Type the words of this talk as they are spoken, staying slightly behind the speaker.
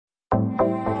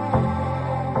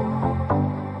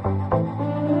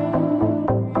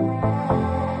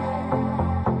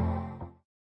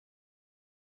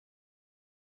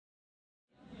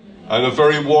And a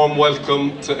very warm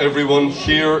welcome to everyone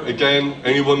here again,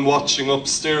 anyone watching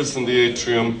upstairs in the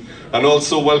atrium, and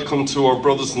also welcome to our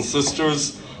brothers and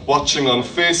sisters watching on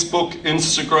Facebook,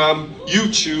 Instagram,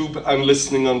 YouTube, and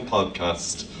listening on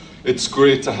podcast. It's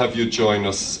great to have you join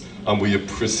us, and we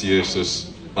appreciate it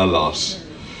a lot.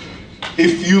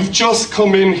 If you've just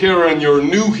come in here and you're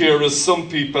new here, as some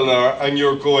people are, and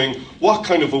you're going, what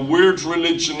kind of a weird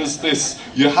religion is this?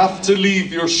 You have to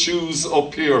leave your shoes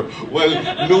up here.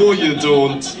 Well, no you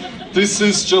don't. This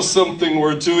is just something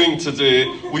we're doing today.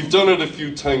 We've done it a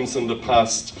few times in the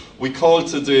past. We call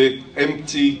today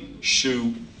Empty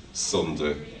Shoe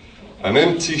Sunday. An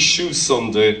Empty Shoe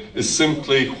Sunday is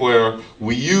simply where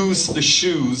we use the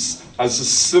shoes as a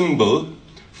symbol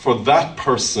for that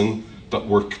person that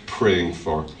we're praying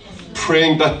for.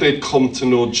 Praying that they'd come to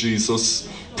know Jesus.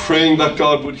 Praying that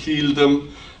God would heal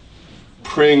them.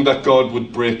 Praying that God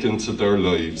would break into their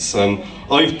lives. And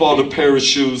I've bought a pair of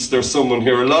shoes. There's someone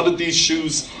here. A lot of these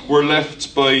shoes were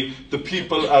left by the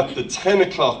people at the 10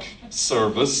 o'clock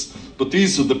service. But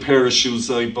these are the pair of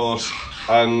shoes I bought.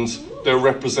 And they're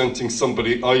representing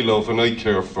somebody I love and I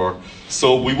care for.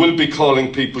 So we will be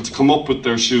calling people to come up with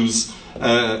their shoes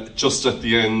just at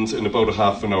the end in about a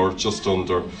half an hour, just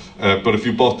under. But if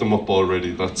you bought them up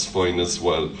already, that's fine as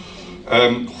well.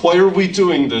 Why are we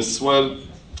doing this? Well,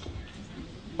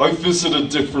 I've visited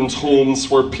different homes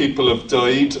where people have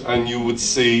died, and you would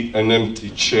see an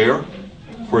empty chair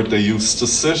where they used to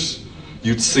sit.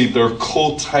 You'd see their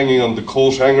coat hanging on the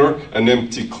coat hanger, an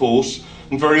empty coat,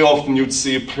 and very often you'd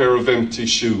see a pair of empty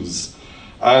shoes.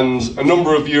 And a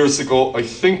number of years ago, I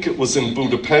think it was in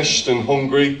Budapest in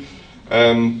Hungary,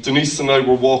 Denise and I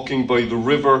were walking by the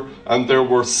river, and there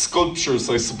were sculptures,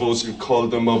 I suppose you'd call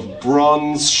them, of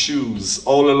bronze shoes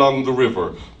all along the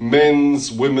river.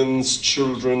 Men's, women's,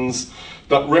 children's,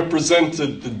 that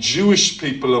represented the Jewish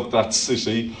people of that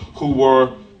city who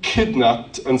were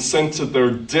kidnapped and sent to their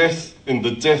death in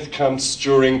the death camps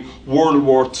during World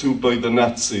War II by the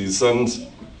Nazis. And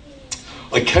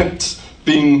I kept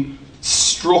being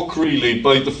struck really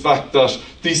by the fact that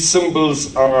these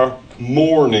symbols are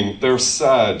mourning, they're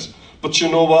sad. But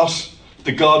you know what?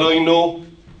 The God I know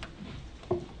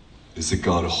is a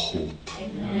God of hope.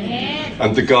 Amen.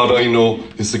 And the God I know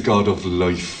is a God of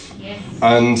life. Yes.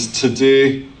 And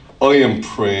today I am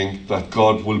praying that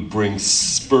God will bring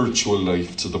spiritual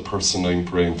life to the person I'm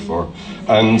praying for.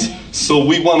 And so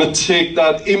we want to take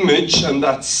that image and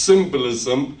that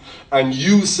symbolism and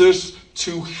use it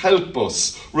to help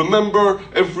us. Remember,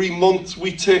 every month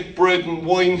we take bread and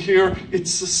wine here.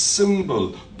 It's a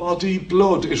symbol, body,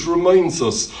 blood. It reminds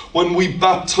us. When we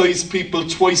baptize people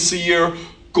twice a year,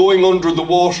 going under the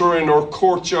water in our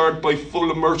courtyard by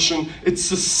full immersion, it's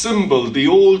a symbol. The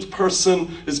old person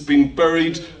has been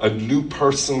buried, a new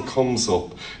person comes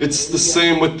up. It's the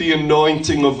same with the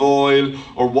anointing of oil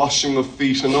or washing of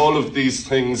feet, and all of these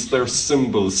things, they're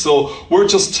symbols. So we're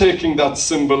just taking that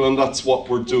symbol, and that's what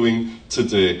we're doing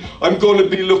today. I'm going to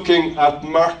be looking at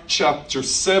Mark chapter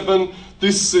 7.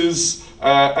 This is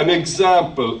an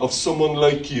example of someone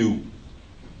like you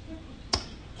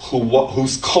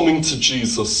who's coming to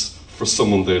Jesus for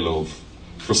someone they love,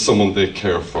 for someone they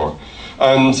care for.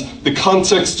 And the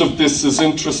context of this is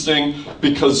interesting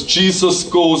because Jesus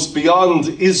goes beyond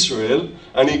Israel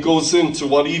and he goes into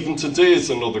what even today is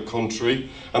another country.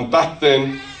 And back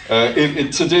then,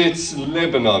 today it's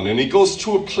Lebanon. And he goes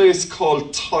to a place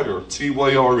called Tyre,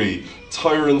 T-Y-R-E,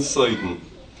 Tyre and Sidon.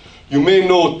 You may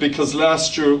know it because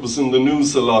last year it was in the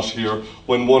news a lot here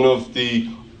when one of the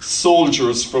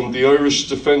soldiers from the Irish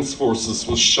Defence Forces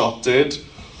was shot dead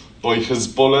by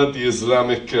Hezbollah, the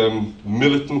Islamic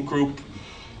militant group.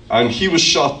 And he was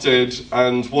shot dead,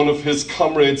 and one of his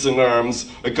comrades in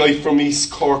arms, a guy from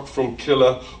East Cork, from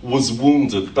Killa, was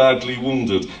wounded, badly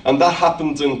wounded. And that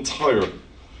happened in Tyre,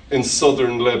 in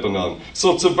southern Lebanon.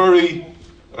 So it's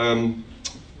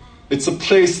it's a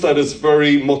place that is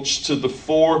very much to the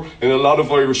fore in a lot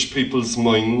of Irish people's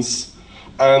minds.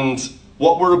 And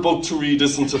what we're about to read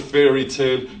isn't a fairy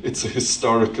tale, it's a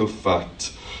historical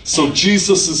fact. So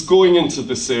Jesus is going into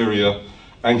this area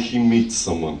and he meets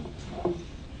someone.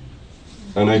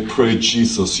 And I pray,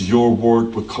 Jesus, your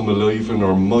word would come alive in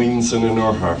our minds and in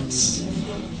our hearts.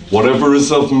 Whatever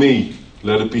is of me,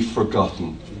 let it be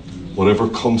forgotten. Whatever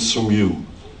comes from you,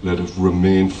 let it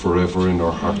remain forever in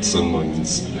our hearts and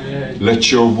minds.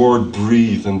 Let your word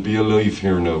breathe and be alive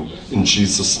here now. In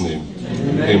Jesus' name,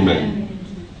 amen.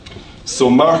 So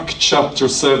Mark chapter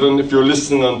 7, if you're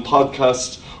listening on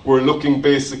podcast, we're looking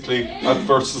basically at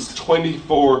verses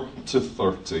 24 to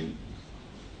 30.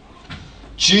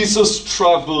 Jesus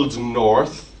travelled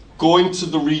north, going to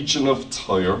the region of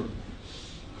Tyre.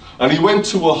 And he went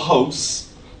to a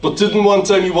house, but didn't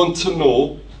want anyone to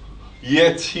know,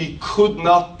 yet he could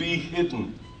not be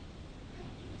hidden.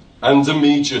 And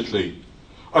immediately,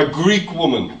 a Greek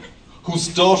woman whose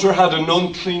daughter had an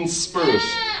unclean spirit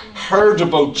heard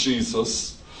about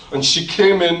Jesus, and she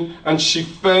came in and she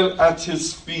fell at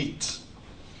his feet.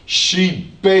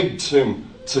 She begged him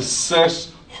to set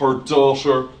her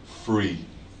daughter free.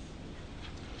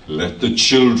 Let the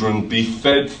children be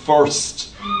fed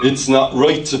first. It's not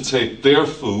right to take their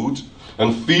food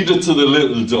and feed it to the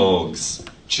little dogs,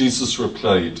 Jesus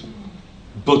replied.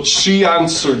 But she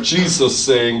answered Jesus,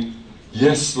 saying,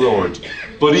 Yes, Lord,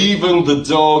 but even the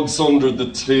dogs under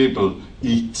the table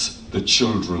eat the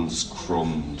children's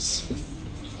crumbs.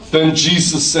 Then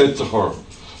Jesus said to her,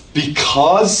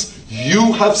 Because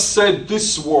you have said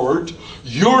this word,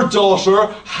 your daughter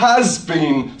has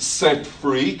been set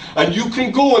free, and you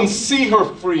can go and see her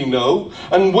free now.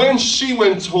 And when she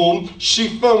went home,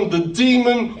 she found the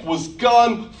demon was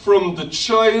gone from the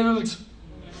child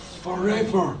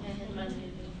forever.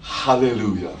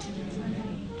 Hallelujah.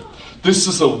 This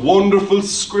is a wonderful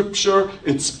scripture.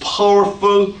 It's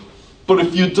powerful. But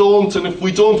if you don't, and if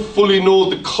we don't fully know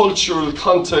the cultural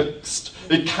context,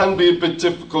 it can be a bit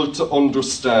difficult to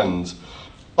understand.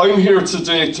 I'm here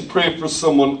today to pray for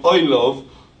someone I love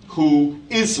who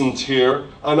isn't here,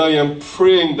 and I am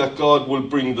praying that God will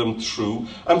bring them through.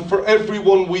 And for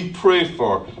everyone we pray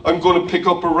for, I'm going to pick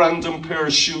up a random pair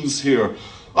of shoes here.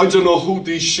 I don't know who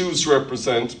these shoes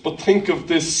represent, but think of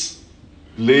this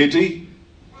lady.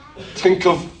 Think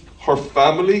of her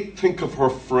family. Think of her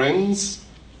friends.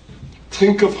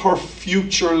 Think of her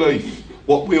future life,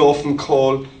 what we often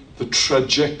call the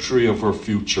trajectory of her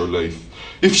future life.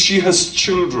 If she has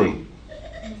children,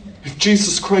 if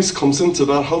Jesus Christ comes into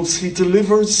that house, he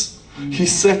delivers, he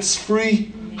sets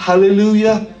free.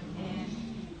 Hallelujah.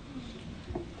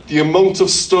 The amount of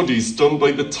studies done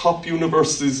by the top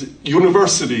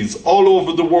universities all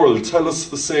over the world tell us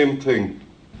the same thing.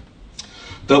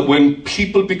 That when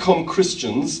people become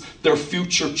Christians, their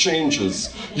future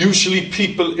changes. Usually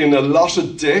people in a lot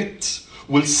of debt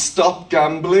will stop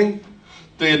gambling.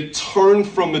 They turn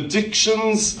from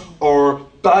addictions or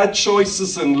bad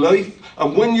choices in life.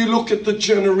 And when you look at the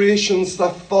generations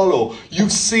that follow, you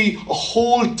see a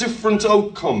whole different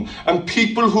outcome. And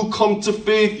people who come to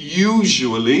faith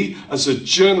usually, as a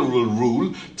general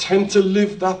rule, tend to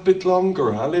live that bit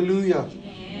longer. Hallelujah.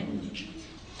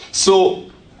 So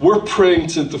we're praying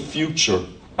to the future,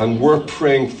 and we're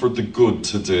praying for the good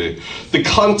today. The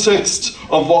context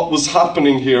of what was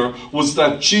happening here was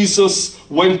that Jesus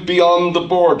went beyond the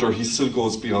border. He still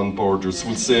goes beyond borders.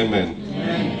 We'll say amen.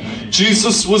 Amen.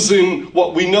 Jesus was in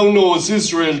what we now know as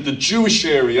Israel, the Jewish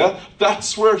area.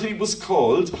 That's where he was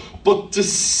called. But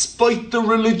despite the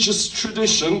religious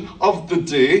tradition of the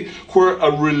day, where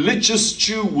a religious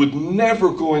Jew would never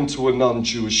go into a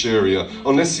non-Jewish area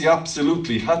unless he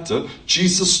absolutely had to,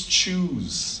 Jesus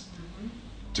chose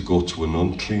to go to an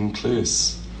unclean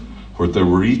place where they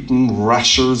were eating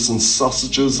rashers and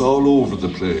sausages all over the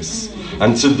place.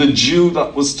 And to the Jew,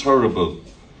 that was terrible.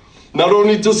 Not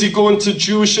only does he go into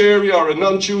Jewish area or a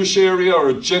non-Jewish area or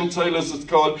a Gentile as it's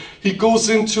called, he goes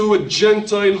into a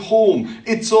Gentile home.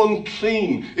 It's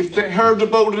unclean. If they heard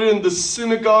about it in the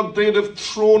synagogue, they'd have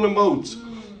thrown him out.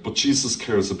 But Jesus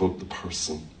cares about the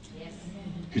person.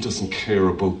 He doesn't care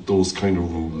about those kind of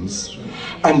rules.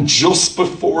 And just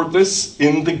before this,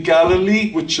 in the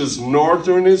Galilee, which is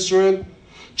northern Israel,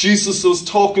 Jesus was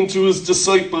talking to his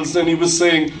disciples and he was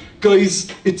saying, guys,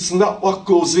 it's not what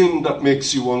goes in that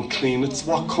makes you unclean, it's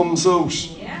what comes out.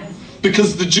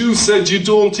 Because the Jews said you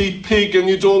don't eat pig and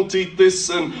you don't eat this.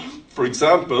 And for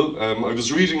example, I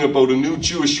was reading about a new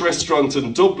Jewish restaurant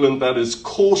in Dublin that is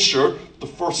kosher, the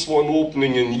first one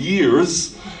opening in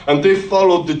years. And they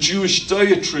followed the Jewish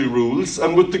dietary rules.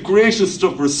 And with the greatest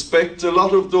of respect, a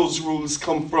lot of those rules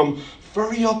come from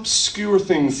very obscure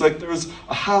things. Like there's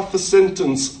a half a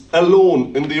sentence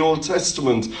alone in the Old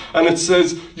Testament. And it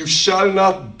says, you shall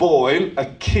not boil a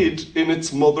kid in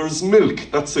its mother's milk.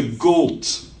 That's a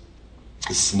goat.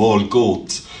 A small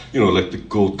goat. You know, like the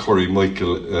goat curry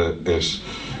Michael ate.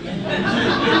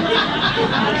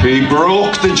 He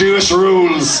broke the Jewish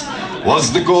rules.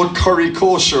 Was the goat curry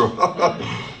kosher?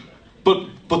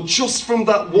 But just from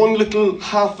that one little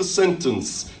half a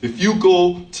sentence, if you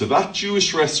go to that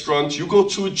Jewish restaurant, you go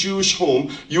to a Jewish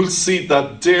home, you'll see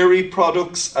that dairy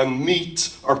products and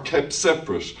meat are kept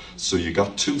separate. So you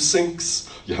got 2 sinks,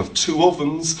 you have 2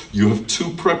 ovens, you have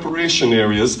 2 preparation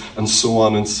areas, and so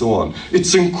on and so on.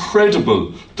 It's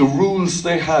incredible, the rules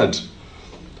they had.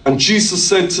 And Jesus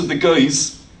said to the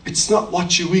guys, it's not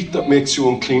what you eat that makes you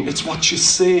unclean, it's what you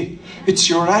say. It's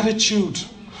your attitude.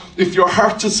 if your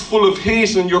heart is full of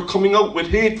hate and you're coming out with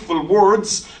hateful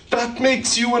words, that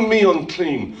makes you and me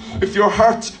unclean. If your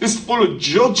heart is full of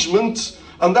judgment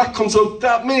and that comes out,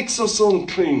 that makes us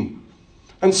unclean.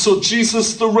 And so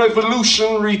Jesus, the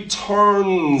revolutionary,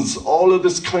 turns all of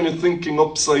this kind of thinking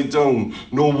upside down.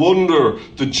 No wonder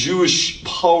the Jewish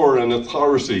power and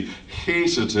authority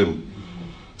hated him.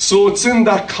 So it's in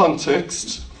that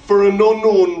context, for an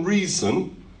unknown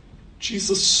reason,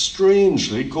 Jesus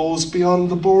strangely goes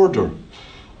beyond the border.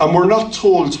 And we're not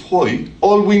told why.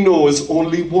 All we know is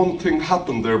only one thing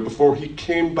happened there before he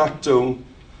came back down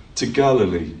to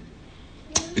Galilee.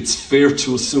 It's fair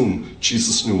to assume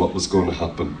Jesus knew what was going to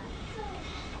happen.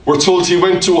 We're told he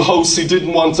went to a house he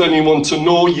didn't want anyone to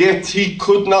know, yet he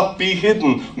could not be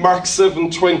hidden. Mark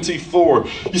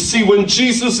 7:24. You see, when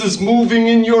Jesus is moving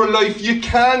in your life, you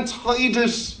can't hide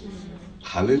it.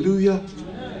 Hallelujah.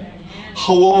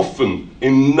 How often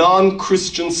in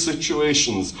non-Christian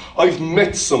situations I've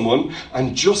met someone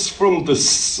and just from the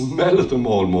smell of them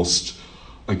almost,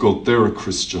 I go, they're a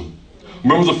Christian.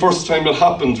 Remember the first time it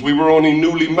happened, we were only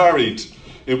newly married.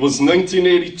 It was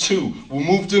 1982. We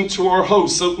moved into our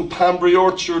house out in Pambury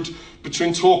Orchard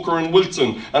between Toker and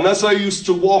Wilton. And as I used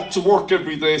to walk to work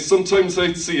every day, sometimes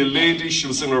I'd see a lady, she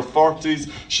was in her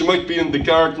 40s, she might be in the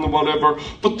garden or whatever,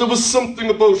 but there was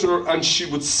something about her and she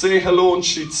would say hello and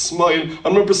she'd smile. I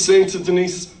remember saying to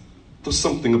Denise, there's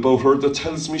something about her that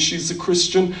tells me she's a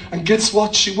Christian. And guess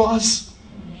what she was?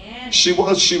 She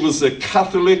was a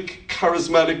Catholic,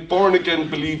 charismatic, born-again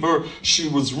believer. She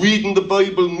was reading the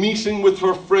Bible, meeting with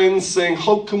her friends, saying,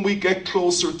 how can we get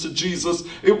closer to Jesus?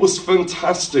 It was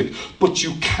fantastic. But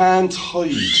you can't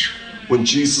hide when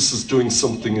Jesus is doing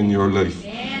something in your life,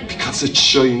 because it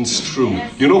shines through.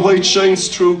 You know why it shines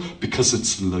through? Because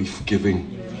it's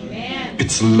life-giving.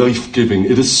 It's life-giving.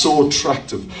 It is so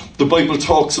attractive. The Bible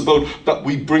talks about that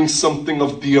we bring something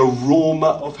of the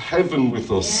aroma of heaven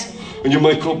with us. And you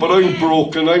might go, but I'm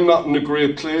broken, I'm not in a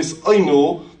great place. I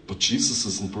know, but Jesus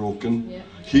isn't broken.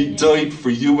 He died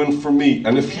for you and for me.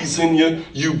 And if he's in you,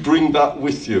 you bring that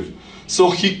with you.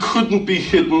 So he couldn't be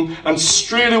hidden. And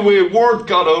straight away, word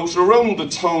got out around the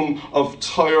town of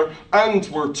Tyre. And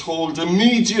we're told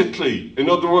immediately, in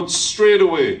other words, straight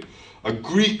away, a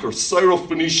Greek or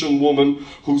Syrophoenician woman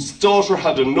whose daughter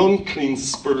had an unclean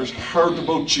spirit heard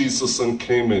about Jesus and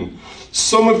came in.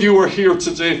 Some of you are here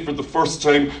today for the first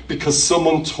time because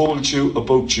someone told you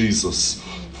about Jesus.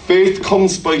 Faith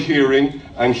comes by hearing,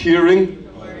 and hearing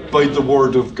by the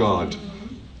word of God.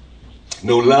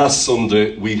 Now, last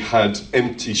Sunday we had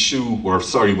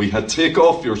we had take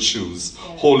off your shoes,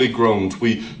 holy ground.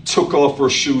 We took off our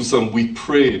shoes and we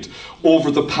prayed over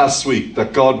the past week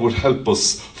that God would help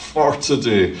us for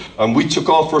today. And we took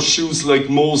off our shoes like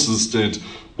Moses did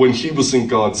when he was in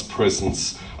God's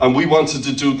presence. And we wanted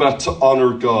to do that to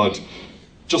honor God.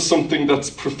 Just something that's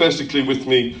prophetically with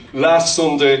me. Last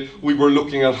Sunday, we were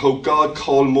looking at how God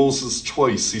called Moses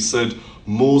twice. He said,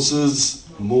 Moses,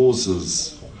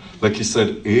 Moses. Like he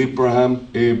said, Abraham,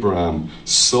 Abraham.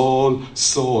 Saul,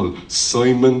 Saul.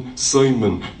 Simon,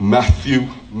 Simon. Matthew,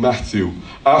 Matthew.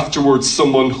 Afterwards,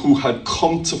 someone who had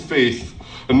come to faith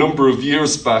a number of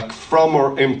years back from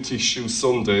our Empty Shoe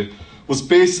Sunday was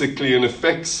basically in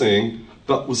effect saying,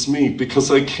 that was me,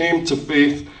 because I came to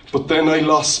faith, but then I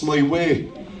lost my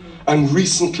way. And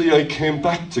recently I came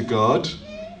back to God.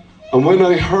 And when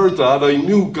I heard that, I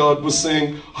knew God was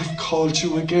saying, I've called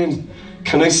you again.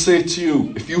 Can I say to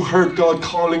you, if you heard God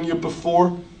calling you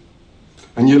before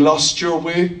and you lost your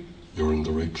way, you're in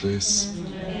the right place.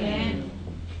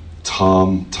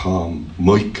 Tom, Tom,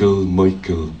 Michael,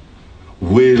 Michael,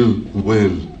 Will,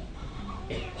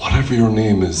 whatever your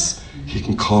name is, he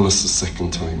can call us a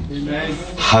second time. Amen.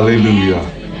 Hallelujah.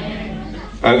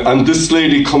 And this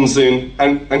lady comes in,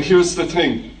 and here's the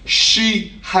thing.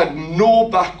 She had no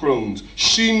background.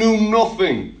 She knew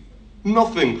nothing.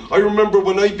 Nothing. I remember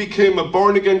when I became a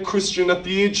born-again Christian at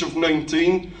the age of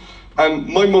 19, and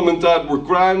my mum and dad were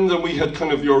grand, and we had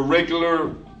kind of your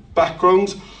regular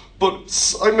background.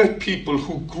 But I met people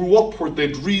who grew up where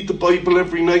they'd read the Bible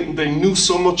every night and they knew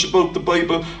so much about the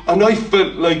Bible, and I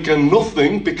felt like a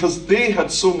nothing because they had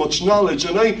so much knowledge,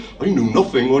 and I knew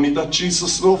nothing, only that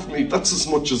Jesus loved me. That's as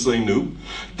much as I knew.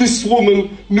 This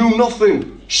woman knew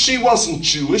nothing. She wasn't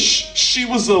Jewish. She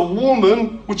was a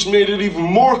woman, which made it even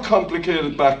more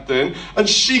complicated back then, and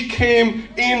she came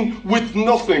in with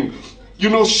nothing. You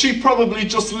know, she probably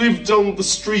just lived down the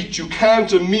street. You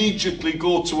can't immediately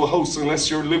go to a house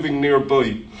unless you're living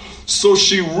nearby. So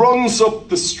she runs up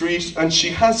the street and she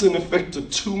has in effect a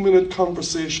 2-minute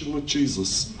conversation with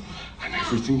Jesus. And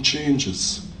everything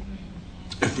changes.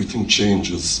 Everything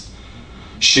changes.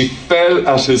 She fell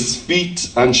at his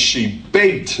feet and she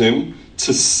begged him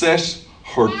to set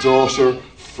her daughter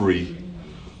free.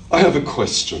 I have a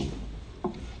question.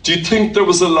 Do you think there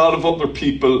was a lot of other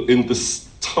people in this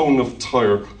town of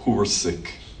Tyre who were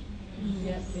sick?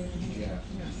 Yes.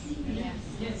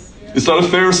 Is that a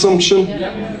fair assumption?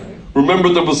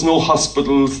 Remember, there was no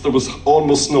hospitals, there was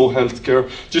almost no healthcare.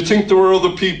 Do you think there were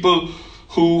other people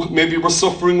who maybe were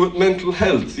suffering with mental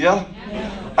health, yeah?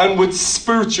 And with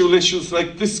spiritual issues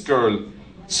like this girl?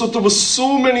 So there was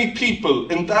so many people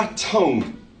in that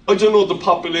town. I don't know the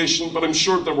population, but I'm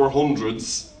sure there were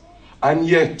hundreds. And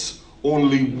yet,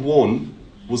 only one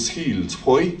was healed.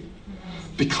 Why?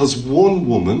 Because one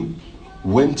woman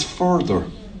went further.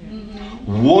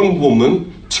 One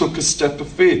woman took a step of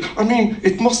faith. I mean,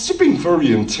 it must have been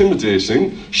very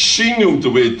intimidating. She knew the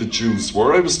way the Jews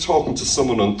were. I was talking to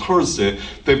someone on Thursday.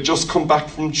 They've just come back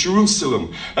from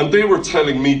Jerusalem. And they were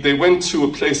telling me they went to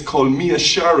a place called Mia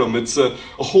Sharam. It's a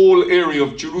whole area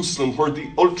of Jerusalem where the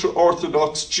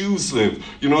ultra-Orthodox Jews live.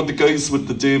 You know, the guys with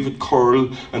the David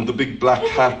curl and the big black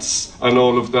hats and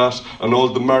all of that. And all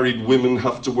the married women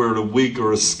have to wear a wig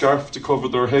or a scarf to cover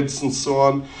their heads and so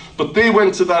on. But they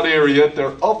went to that area.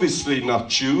 They're obviously not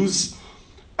Jews.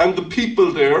 And the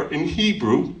people there in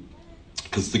Hebrew,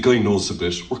 because the guy knows a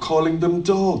bit, were calling them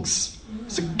dogs.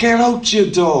 So get out, you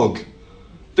dog.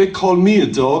 They call me a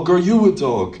dog, or you a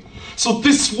dog. So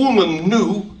this woman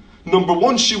knew, number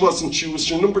one, she wasn't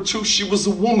Jewish, and number two, she was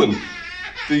a woman.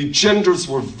 The genders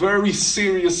were very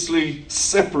seriously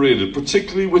separated,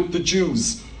 particularly with the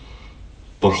Jews.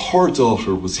 But her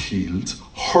daughter was healed.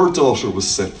 Her daughter was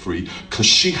set free because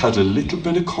she had a little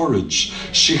bit of courage.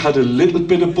 She had a little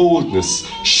bit of boldness.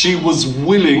 She was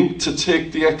willing to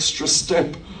take the extra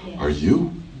step. Are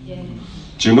you?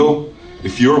 Do you know,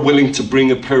 if you're willing to bring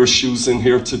a pair of shoes in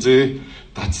here today,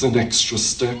 that's an extra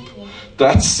step.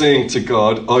 That's saying to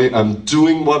God, I am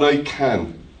doing what I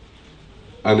can.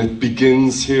 And it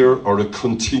begins here, or it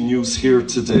continues here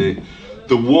today.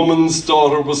 The woman's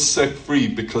daughter was set free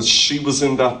because she was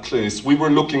in that place. We were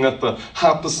looking at the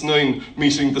 9:30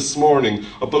 meeting this morning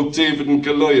about David and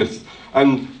Goliath.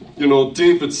 And, you know,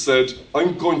 David said,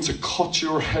 I'm going to cut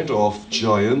your head off,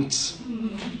 giant.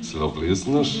 It's lovely,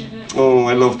 isn't it? Oh,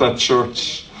 I love that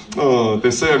church. Oh,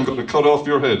 they say I'm going to cut off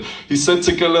your head. He said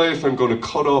to Goliath, I'm going to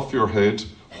cut off your head.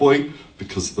 Why?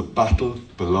 Because the battle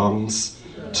belongs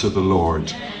to the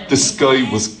Lord. This guy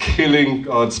was killing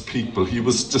God's people. He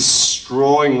was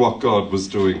destroying what God was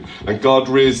doing. And God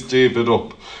raised David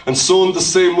up. And so in the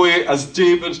same way as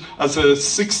David, as a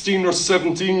 16 or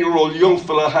 17-year-old young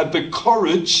fella, had the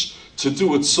courage to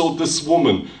do it, so this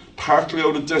woman, partly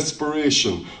out of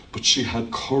desperation, but she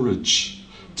had courage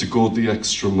to go the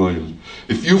extra mile.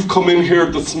 If you've come in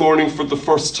here this morning for the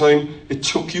first time, it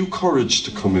took you courage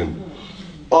to come in.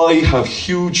 I have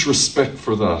huge respect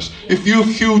for that. If you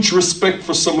have huge respect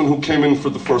for someone who came in for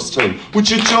the first time, would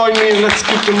you join me and let's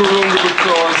give them a round of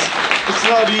applause? It's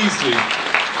not easy.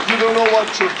 You don't know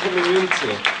what you're coming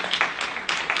into.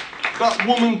 That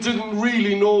woman didn't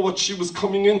really know what she was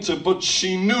coming into, but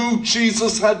she knew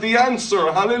Jesus had the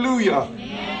answer. Hallelujah.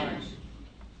 Amen.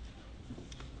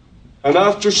 And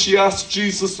after she asked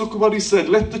Jesus, look at what he said,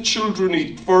 let the children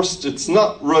eat first. It's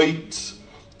not right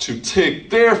to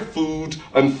take their food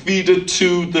and feed it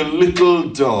to the little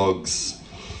dogs.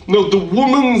 Now, the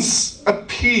woman's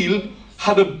appeal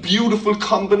had a beautiful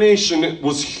combination. It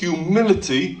was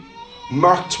humility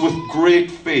marked with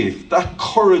great faith. That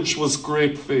courage was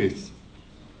great faith.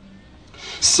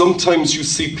 Sometimes you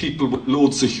see people with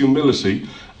loads of humility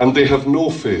and they have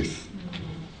no faith.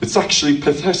 It's actually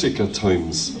pathetic at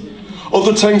times.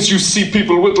 Other times you see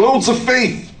people with loads of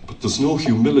faith, but there's no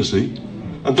humility.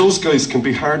 And those guys can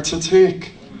be hard to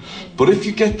take. But if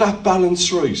you get that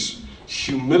balance right,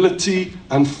 humility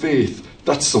and faith,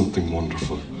 that's something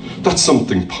wonderful. That's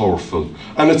something powerful.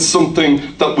 And it's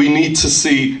something that we need to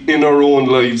see in our own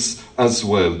lives as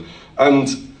well. And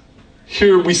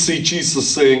here we see Jesus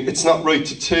saying, it's not right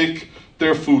to take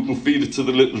their food and feed it to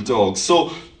the little dogs.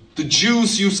 So the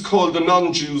Jews used to call the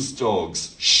non-Jews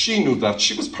dogs. She knew that.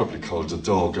 She was probably called a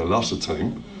dog a lot of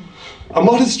time. And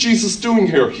what is Jesus doing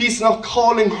here? He's not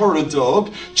calling her a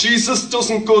dog. Jesus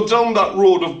doesn't go down that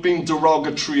road of being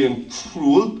derogatory and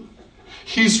cruel.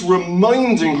 He's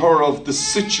reminding her of the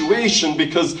situation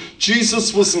because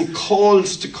Jesus wasn't called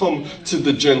to come to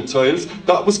the Gentiles.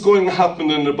 That was going to happen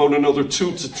in about another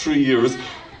 2 to 3 years.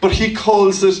 But he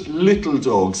calls it little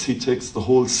dogs. He takes the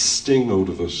whole sting out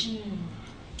of it.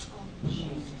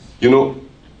 You know,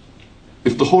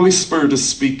 if the Holy Spirit is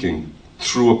speaking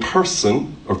through a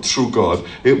person or through God,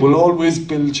 it will always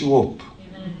build you up.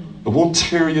 It won't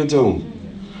tear you down.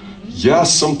 Yeah,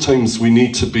 sometimes we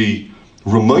need to be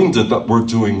reminded that we're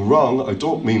doing wrong. I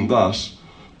don't mean that.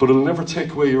 But it'll never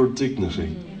take away your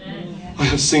dignity. I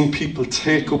have seen people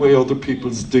take away other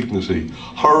people's dignity.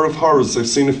 Horror of horrors, I've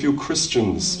seen a few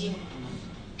Christians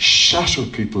shatter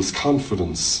people's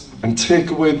confidence and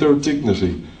take away their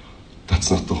dignity. That's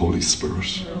not the Holy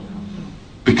Spirit.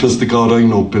 Because the God I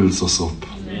know builds us up.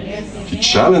 He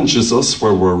challenges us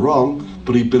where we're wrong,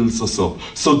 but he builds us up.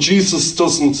 So Jesus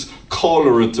doesn't call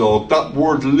her a dog. That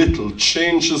word little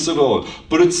changes it all.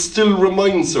 But it still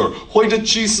reminds her. Why did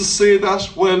Jesus say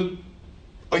that? Well,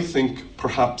 I think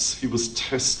perhaps he was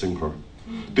testing her.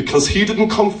 Because he didn't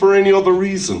come for any other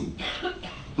reason.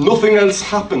 Nothing else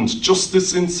happened, just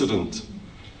this incident.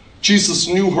 Jesus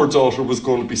knew her daughter was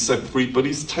going to be set free, but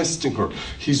he's testing her.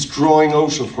 He's drawing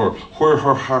out of her where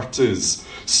her heart is.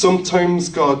 Sometimes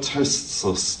God tests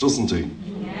us, doesn't he?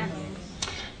 Yes.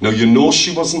 Now, you know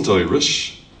she wasn't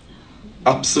Irish.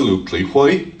 Absolutely.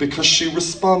 Why? Because she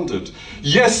responded.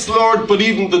 Yes, Lord, but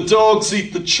even the dogs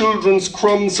eat the children's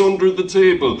crumbs under the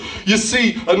table. You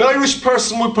see, an Irish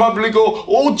person would probably go,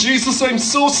 oh, Jesus, I'm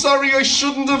so sorry, I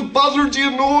shouldn't have bothered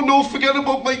you. No, forget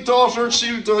about my daughter.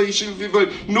 She'll die, she'll be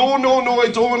fine. No, I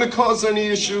don't want to cause any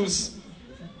issues.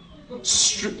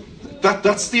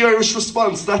 That's the Irish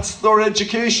response. That's their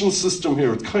education system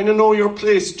here. Kind of know your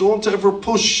place. Don't ever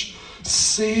push.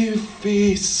 Save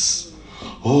face.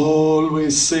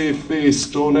 Always save face.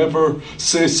 Don't ever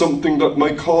say something that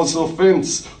might cause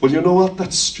offence. Well, you know what?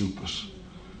 That's stupid.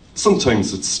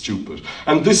 Sometimes it's stupid.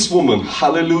 And this woman,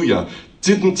 hallelujah,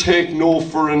 didn't take no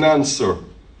for an answer.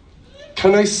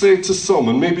 Can I say to some,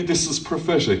 and maybe this is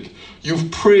prophetic, you've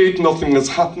prayed, nothing has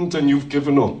happened, and you've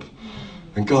given up.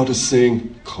 And God is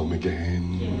saying, come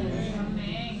again.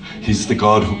 He's the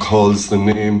God who calls the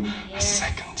name a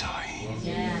second time.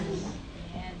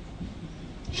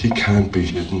 He can't be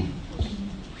hidden.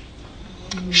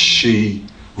 She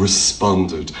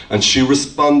responded. And she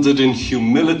responded in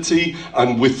humility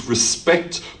and with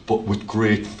respect, but with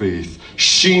great faith.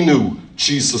 She knew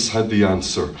Jesus had the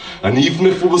answer. And even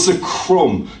if it was a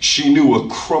crumb, she knew a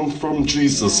crumb from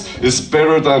Jesus is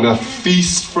better than a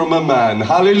feast from a man.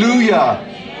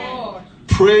 Hallelujah.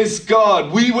 Praise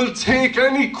God. We will take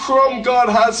any crumb God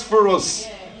has for us.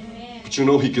 But you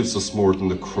know, he gives us more than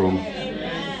the crumb.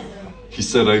 He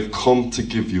said, I've come to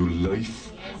give you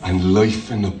life, and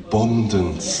life in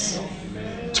abundance.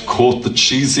 To quote the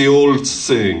cheesy old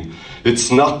saying, it's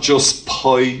not just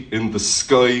pie in the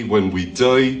sky when we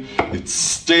die, it's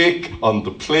steak on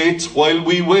the plate while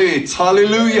we wait.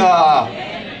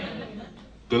 Hallelujah!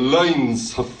 The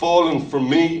lines have fallen for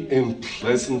me in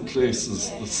pleasant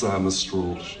places, the psalmist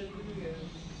wrote.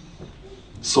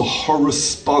 So her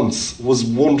response was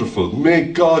wonderful.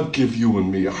 May God give you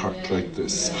and me a heart like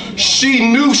this.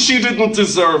 She knew she didn't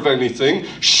deserve anything.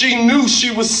 She knew she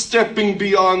was stepping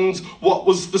beyond what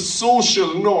was the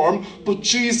social norm. But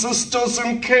Jesus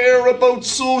doesn't care about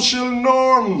social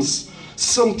norms.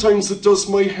 Sometimes it does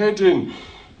my head in.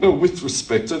 Now, with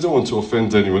respect, I don't want to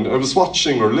offend anyone. I was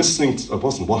watching or listening to, I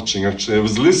wasn't watching actually, I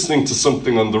was listening to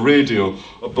something on the radio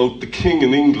about the King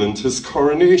in England, his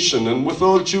coronation, and with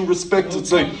all due respect,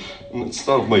 it's like,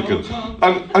 stop Michael,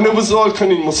 and it was all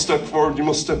kind of, you must step forward, you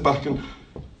must step back, and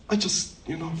I just,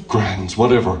 grand,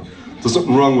 whatever. There's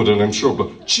nothing wrong with it, I'm sure,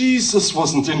 but Jesus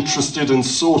wasn't interested in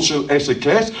social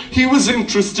etiquette. He was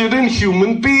interested in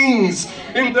human beings,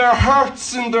 in their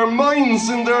hearts, in their minds,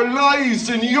 in their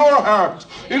lives, in your heart,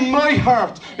 in my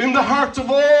heart, in the heart of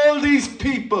all these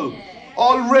people,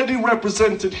 already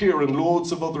represented here, and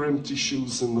loads of other empty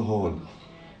shoes in the hall.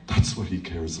 That's what he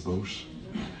cares about.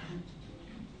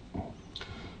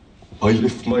 I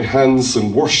lift my hands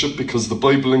and worship because the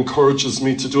Bible encourages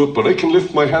me to do it, but I can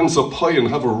lift my hands up high and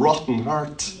have a rotten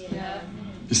heart. Yeah.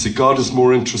 You see, God is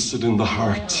more interested in the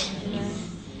heart. Yeah.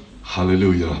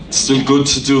 Hallelujah. It's still good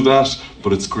to do that,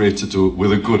 but it's great to do it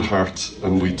with a good heart,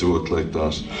 and we do it like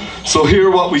that. So here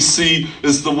what we see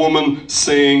is the woman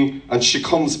saying, and she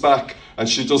comes back, and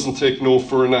she doesn't take no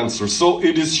for an answer. So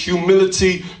it is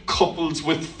humility coupled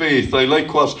with faith. I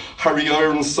like what Harry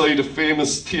Ironside, a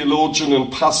famous theologian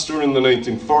and pastor in the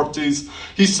 1940s,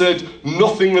 he said,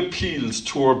 nothing appeals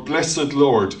to our blessed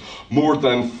Lord more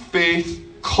than faith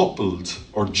coupled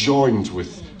or joined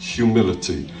with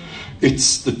humility.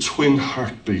 It's the twin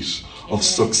heartbeat of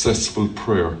successful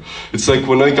prayer. It's like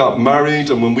when I got married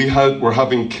and when were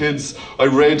having kids, I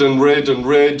read and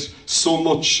read so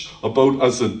much about,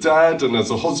 as a dad and as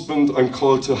a husband, I'm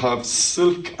called to have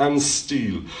silk and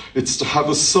steel. It's to have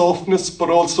a softness, but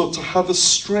also to have a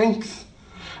strength.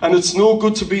 And it's no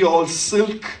good to be all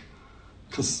silk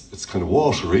because it's kind of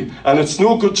watery, and it's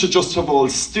no good to just have all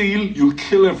steel. You'll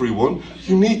kill everyone.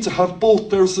 You need to have both.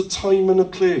 There's a time and a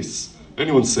place.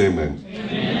 Anyone say amen?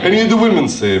 Amen. Any of the women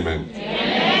say amen?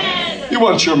 Yes. You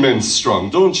want your men strong,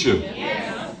 don't you?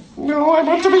 Yes. No, I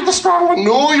want to be the strong one.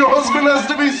 No, your husband has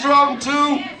to be strong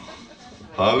too.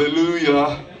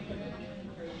 Hallelujah.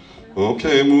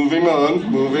 Okay, moving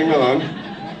on.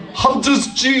 How does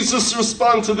Jesus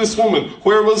respond to this woman?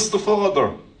 Where was the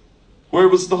father? Where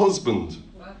was the husband?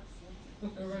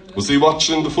 Was he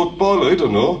watching the football? I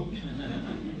don't know.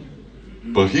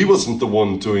 But he wasn't the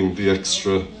one doing the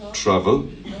extra travel.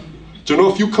 Do you know,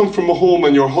 if you come from a home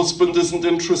and your husband isn't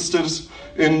interested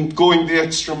in going the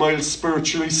extra mile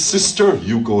spiritually, sister,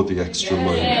 you go the extra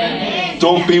mile.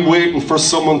 Don't be waiting for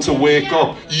someone to wake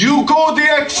up. You go the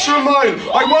extra mile.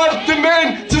 I want the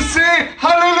men to say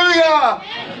hallelujah.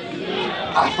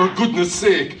 For goodness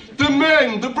sake, the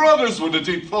men, the brothers with a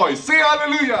deep voice, say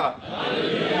hallelujah.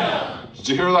 Hallelujah. Did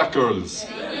you hear that, girls?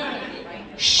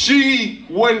 She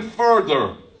went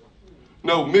further.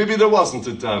 Now, maybe there wasn't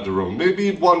a dad around. Maybe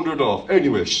he'd wandered off.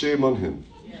 Anyway, shame on him.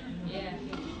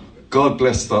 God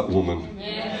bless that woman,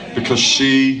 because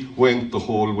she went the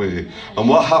whole way. And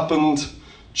what happened?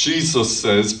 Jesus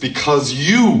says, because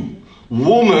you,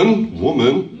 woman,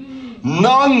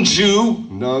 non-Jew,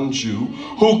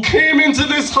 who came into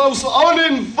this house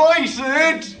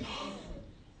uninvited,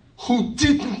 who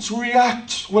didn't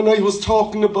react when I was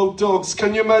talking about dogs.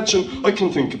 Can you imagine? I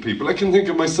can think of people. I can think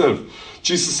of myself.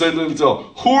 Jesus said, little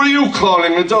dog, who are you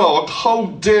calling a dog? How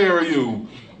dare you?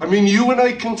 I mean, you and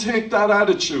I can take that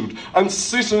attitude and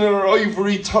sit in our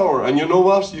ivory tower, and you know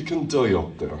what? You can die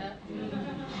up there.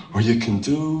 Or you can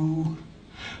do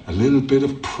a little bit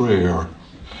of prayer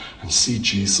and see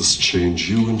Jesus change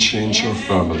you and change your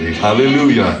family.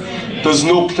 Hallelujah. There's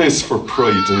no place for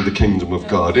pride in the kingdom of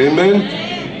God.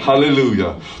 Amen?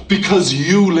 Hallelujah. Because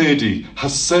you, lady,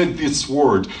 has said this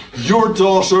word. Your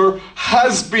daughter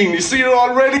has been. You see, it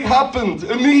already happened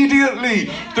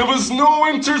immediately. There was no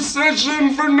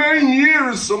intercession for 9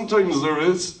 years. Sometimes there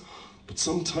is. But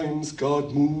sometimes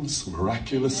God moves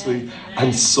miraculously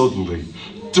and suddenly.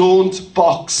 Don't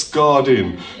box God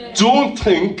in. Don't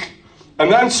think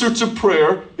an answer to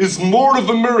prayer is more of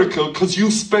a miracle because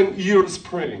you spent years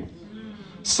praying.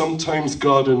 Sometimes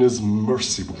God in His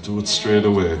mercy will do it straight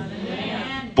away.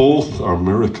 Both are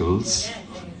miracles.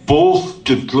 Both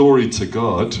give glory to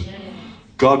God.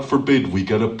 God forbid we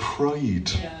get a pride.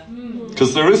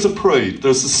 Because there is a pride.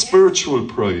 There's a spiritual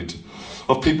pride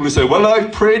of people who say, well, I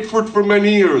prayed for it for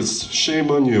many years.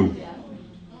 Shame on you.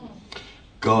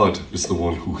 God is the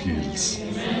one who heals,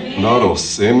 not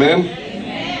us.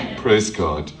 Amen? Praise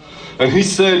God. And He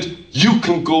said, you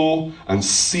can go and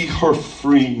see her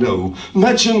free now.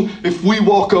 Imagine if we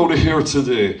walk out of here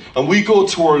today and we go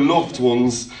to our loved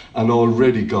ones and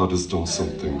already God has done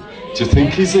something. Do you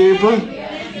think He's able?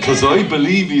 Because I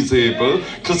believe He's able.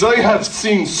 Because I have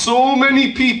seen so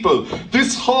many people.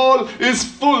 This hall is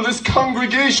full. This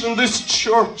congregation, this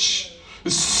church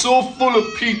is so full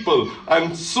of people.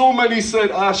 And so many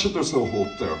said, Asha, there's no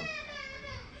hope there.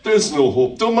 There's no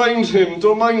hope. Don't mind him.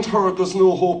 Don't mind her. There's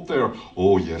no hope there.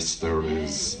 Oh, yes, there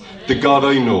is. The God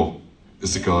I know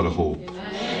is a God of hope.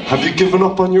 Have you given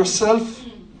up on yourself?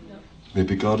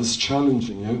 Maybe God is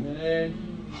challenging you.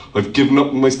 I've given up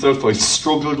on myself. I've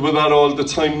struggled with that all the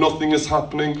time. Nothing is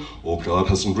happening. Oh, God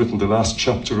hasn't written the last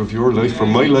chapter of your life or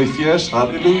my life yet.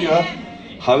 Hallelujah.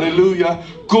 Hallelujah.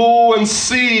 Go and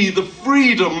see the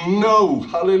freedom now.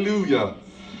 Hallelujah.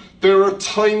 There are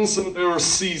times and there are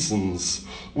seasons.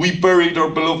 We buried our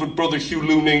beloved brother Hugh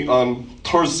Looney on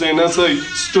Thursday, and as I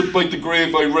stood by the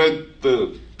grave, I read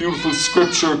the beautiful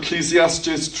scripture,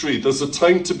 Ecclesiastes 3. There's a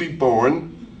time to be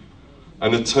born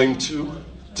and a time to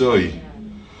die.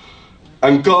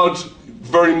 And God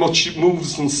very much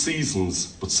moves in seasons,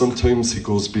 but sometimes He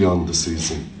goes beyond the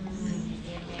season.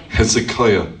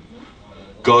 Hezekiah,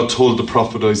 God told the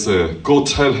prophet Isaiah, go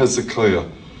tell Hezekiah,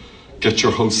 get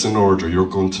your house in order, you're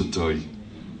going to die.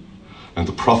 And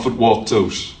the prophet walked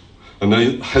out.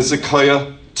 And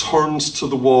Hezekiah turned to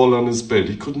the wall on his bed.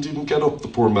 He couldn't even get up, the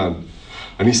poor man.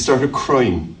 And he started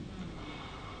crying.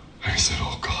 And he said,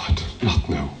 oh God, not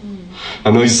now.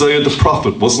 And Isaiah the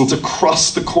prophet wasn't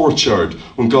across the courtyard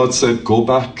when God said, go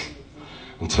back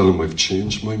and tell him I've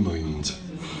changed my mind.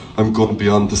 I'm going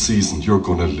beyond the season. You're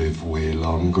going to live way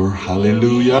longer.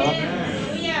 Hallelujah.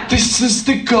 This is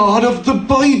the God of the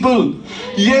Bible.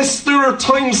 Yes, there are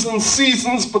times and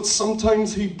seasons, but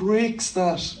sometimes He breaks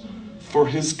that for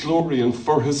his glory and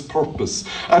for his purpose.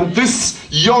 And this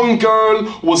young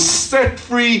girl was set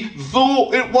free,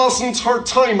 though it wasn't her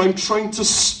time. I'm trying to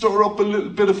stir up a little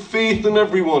bit of faith in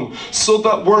everyone so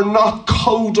that we're not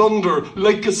cowed under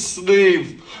like a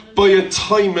slave by a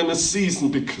time and a season,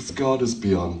 because God is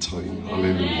beyond time.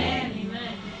 Hallelujah.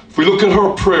 If we look at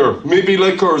her prayer, maybe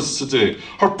like ours today,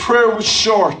 her prayer was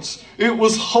short. It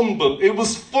was humble. It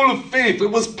was full of faith. It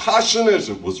was passionate.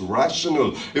 It was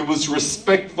rational. It was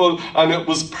respectful. And it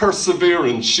was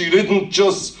perseverant. She didn't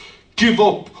just give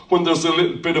up when there's a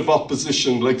little bit of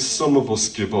opposition like some of us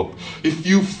give up. If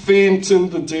you faint in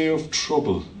the day of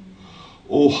trouble,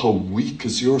 oh, how weak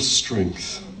is your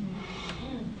strength.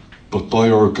 But by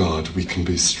our God, we can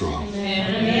be strong.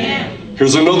 Amen.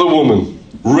 Here's another woman,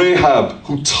 Rahab,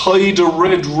 who tied a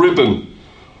red ribbon.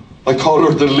 I call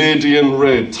her the lady in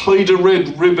red. Tied a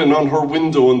red ribbon on her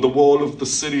window on the wall of the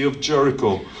city of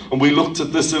Jericho. And we looked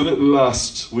at this a little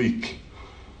last week.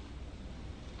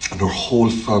 And her whole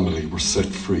family were set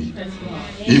free.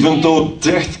 Even though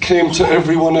death came to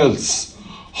everyone else,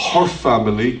 her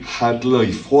family had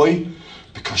life. Why?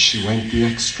 Because she went the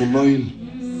extra mile.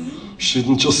 She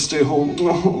didn't just stay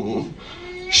home.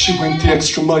 She went the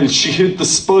extra mile. She hid the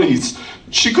spies.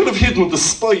 She could have hidden the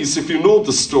spies, if you know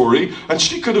the story, and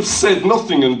she could have said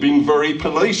nothing and been very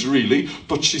polite, really.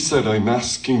 But she said, I'm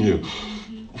asking you,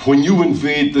 when you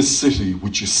invade this city,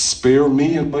 would you spare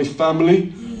me and my family?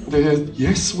 They said,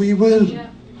 yes, we will.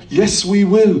 Yes, we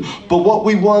will. But what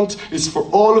we want is for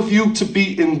all of you to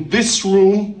be in this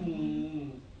room.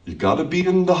 You got to be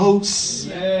in the house.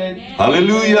 Amen.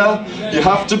 Hallelujah. Amen. You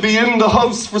have to be in the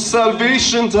house for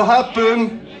salvation to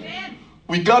happen. Amen.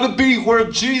 We got to be where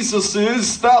Jesus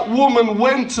is. That woman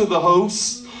went to the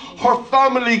house. Her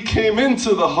family came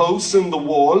into the house in the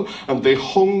wall and they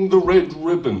hung the red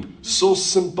ribbon. So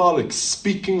symbolic,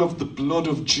 speaking of the blood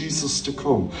of Jesus to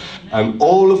come. And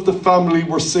all of the family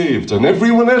were saved. And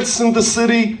everyone else in the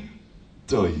city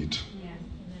died.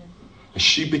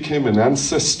 She became an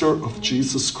ancestor of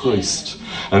Jesus Christ.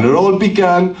 And it all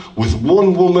began with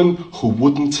one woman who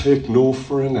wouldn't take no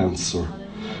for an answer.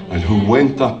 And who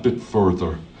went that bit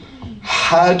further.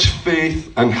 Had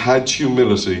faith and had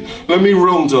humility. Let me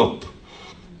round up.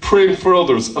 Praying for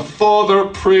others. A father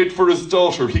prayed for his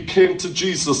daughter. He came to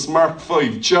Jesus, Mark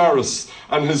 5, Jairus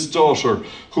and his daughter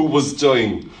who was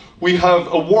dying. We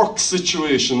have a work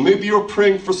situation. Maybe you're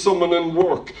praying for someone in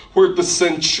work where the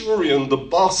centurion, the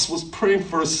boss, was praying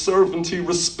for a servant he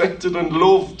respected and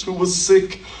loved who was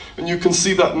sick. And you can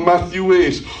see that in Matthew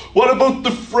 8. What about the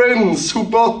friends who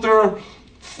brought their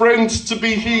friend to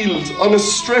be healed on a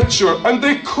stretcher and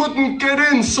they couldn't get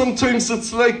in? Sometimes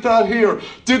it's like that here.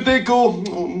 Did they go,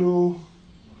 oh no,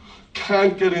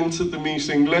 can't get into the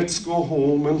meeting, let's go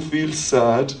home and feel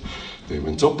sad? They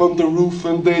went up on the roof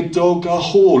and they dug a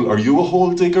hole. Are you a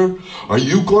hole digger? Are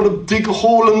you going to dig a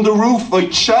hole in the roof? I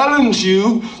challenge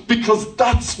you, because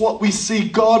that's what we see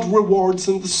God rewards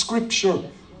in the scripture.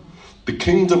 The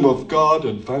kingdom of God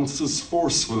advances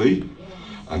forcefully,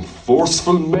 and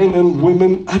forceful men and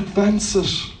women advance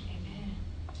it.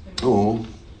 Oh,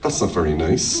 that's not very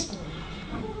nice.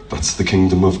 That's the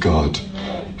kingdom of God.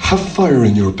 Have fire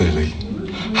in your belly.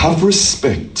 Have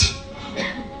respect.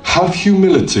 Have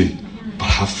humility. But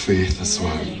have faith as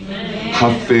well.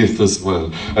 Have faith as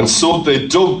well. And so they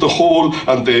dug the hole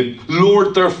and they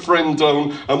lowered their friend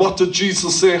down. And what did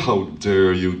Jesus say? How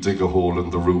dare you dig a hole in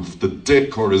the roof? The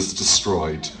decor is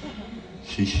destroyed.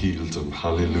 He healed him.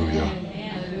 Hallelujah.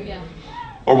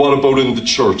 Or what about in the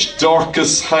church?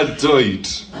 Dorcas had died.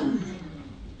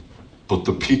 But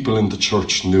the people in the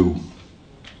church knew.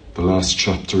 The last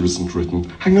chapter isn't written.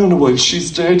 Hang on a while,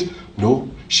 she's dead. No,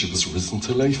 she was risen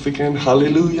to life again.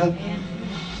 Hallelujah.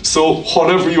 So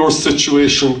whatever your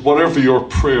situation, whatever your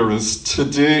prayer is,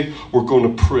 today we're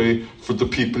going to pray for the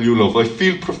people you love. I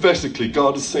feel prophetically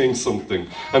God is saying something.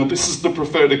 And this is the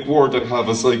prophetic word I have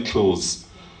as I close.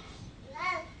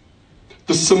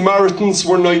 The Samaritans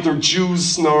were neither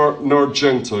Jews nor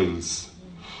Gentiles.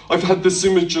 I've had this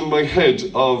image in my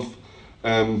head of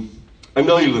an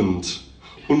island.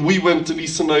 When we went,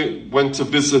 Elise and I went to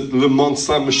visit Le Mont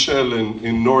Saint-Michel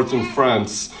in northern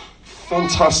France.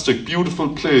 Fantastic, beautiful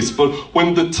place. But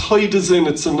when the tide is in,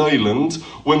 it's an island.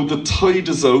 When the tide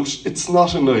is out, it's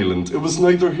not an island. It was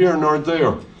neither here nor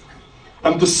there.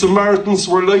 And the Samaritans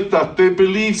were like that. They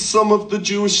believed some of the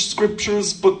Jewish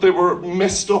scriptures, but they were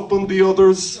messed up on the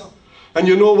others. And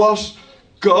you know what?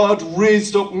 God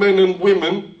raised up men and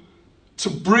women to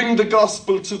bring the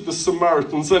gospel to the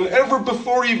Samaritans. And ever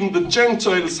before even the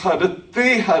Gentiles had it,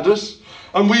 they had it.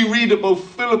 And we read about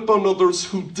Philip and others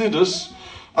who did it.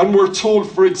 And we're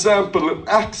told, for example, in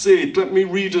Acts 8, let me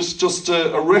read it, just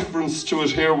a reference to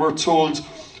it here. We're told,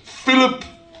 Philip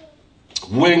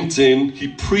went in, he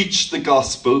preached the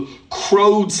gospel,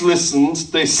 crowds listened,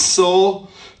 they saw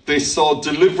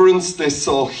deliverance, they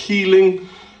saw healing,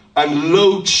 and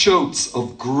loud shouts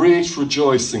of great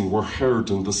rejoicing were heard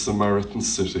in the Samaritan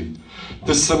city.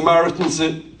 The Samaritans,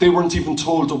 they weren't even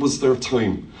told it was their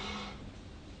time.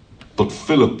 But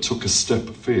Philip took a step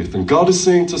of faith. And God is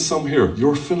saying to some here,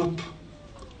 you're Philip.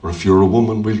 Or if you're a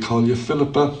woman, we'll call you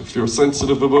Philippa, if you're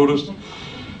sensitive about it.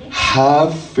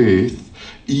 Have faith,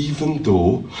 even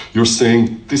though you're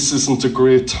saying, this isn't a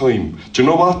great time. Do you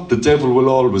know what? The devil will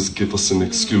always give us an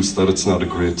excuse that it's not a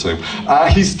great time.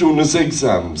 He's doing his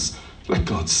exams. Let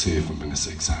God save him in his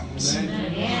exams.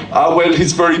 Well,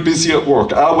 he's very busy at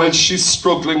work. Well, she's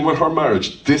struggling with her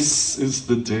marriage. This is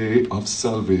the day of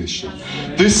salvation.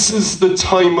 This is the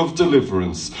time of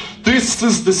deliverance. This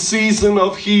is the season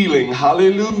of healing.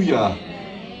 Hallelujah.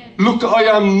 Look, I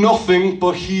am nothing,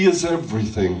 but he is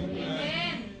everything.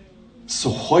 So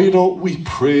why don't we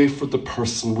pray for the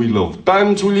person we love?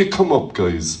 Band, will you come up,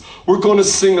 guys? We're going to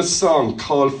sing a song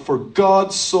called For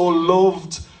God So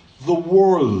Loved the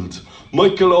World.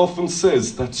 Michael often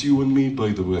says, that's you and me,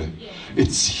 by the way.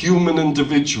 It's human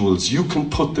individuals. You can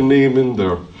put the name in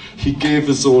there. He gave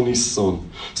his only son.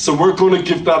 So we're going to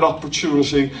give that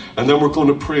opportunity, and then we're going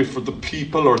to pray for the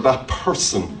people or that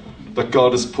person that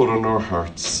God has put on our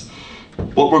hearts.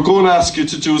 What we're going to ask you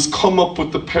to do is come up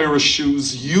with the pair of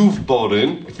shoes you've bought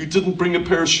in. If you didn't bring a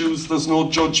pair of shoes, there's no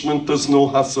judgment, there's no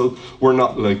hassle. We're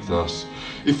not like that.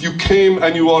 If you came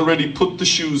and you already put the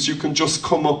shoes, you can just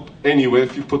come up anyway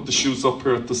if you put the shoes up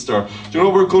here at the start. Do you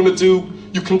know what we're going to do?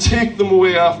 You can take them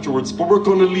away afterwards, but we're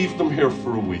going to leave them here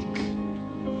for a week.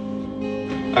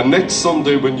 And next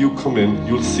Sunday when you come in,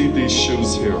 you'll see these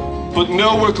shoes here. But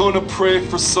now we're going to pray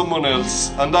for someone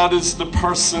else, and that is the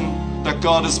person that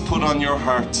God has put on your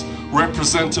heart,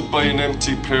 represented by an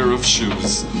empty pair of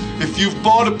shoes. If you've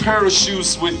bought a pair of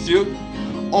shoes with you,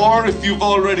 or if you've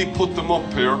already put them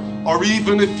up here, or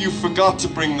even if you forgot to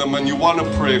bring them and you want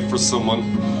to pray for someone,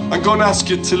 I'm going to ask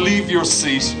you to leave your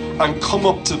seat and come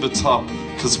up to the top,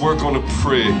 because we're going to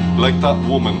pray like that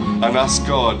woman and ask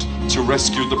God to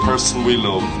rescue the person we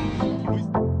love.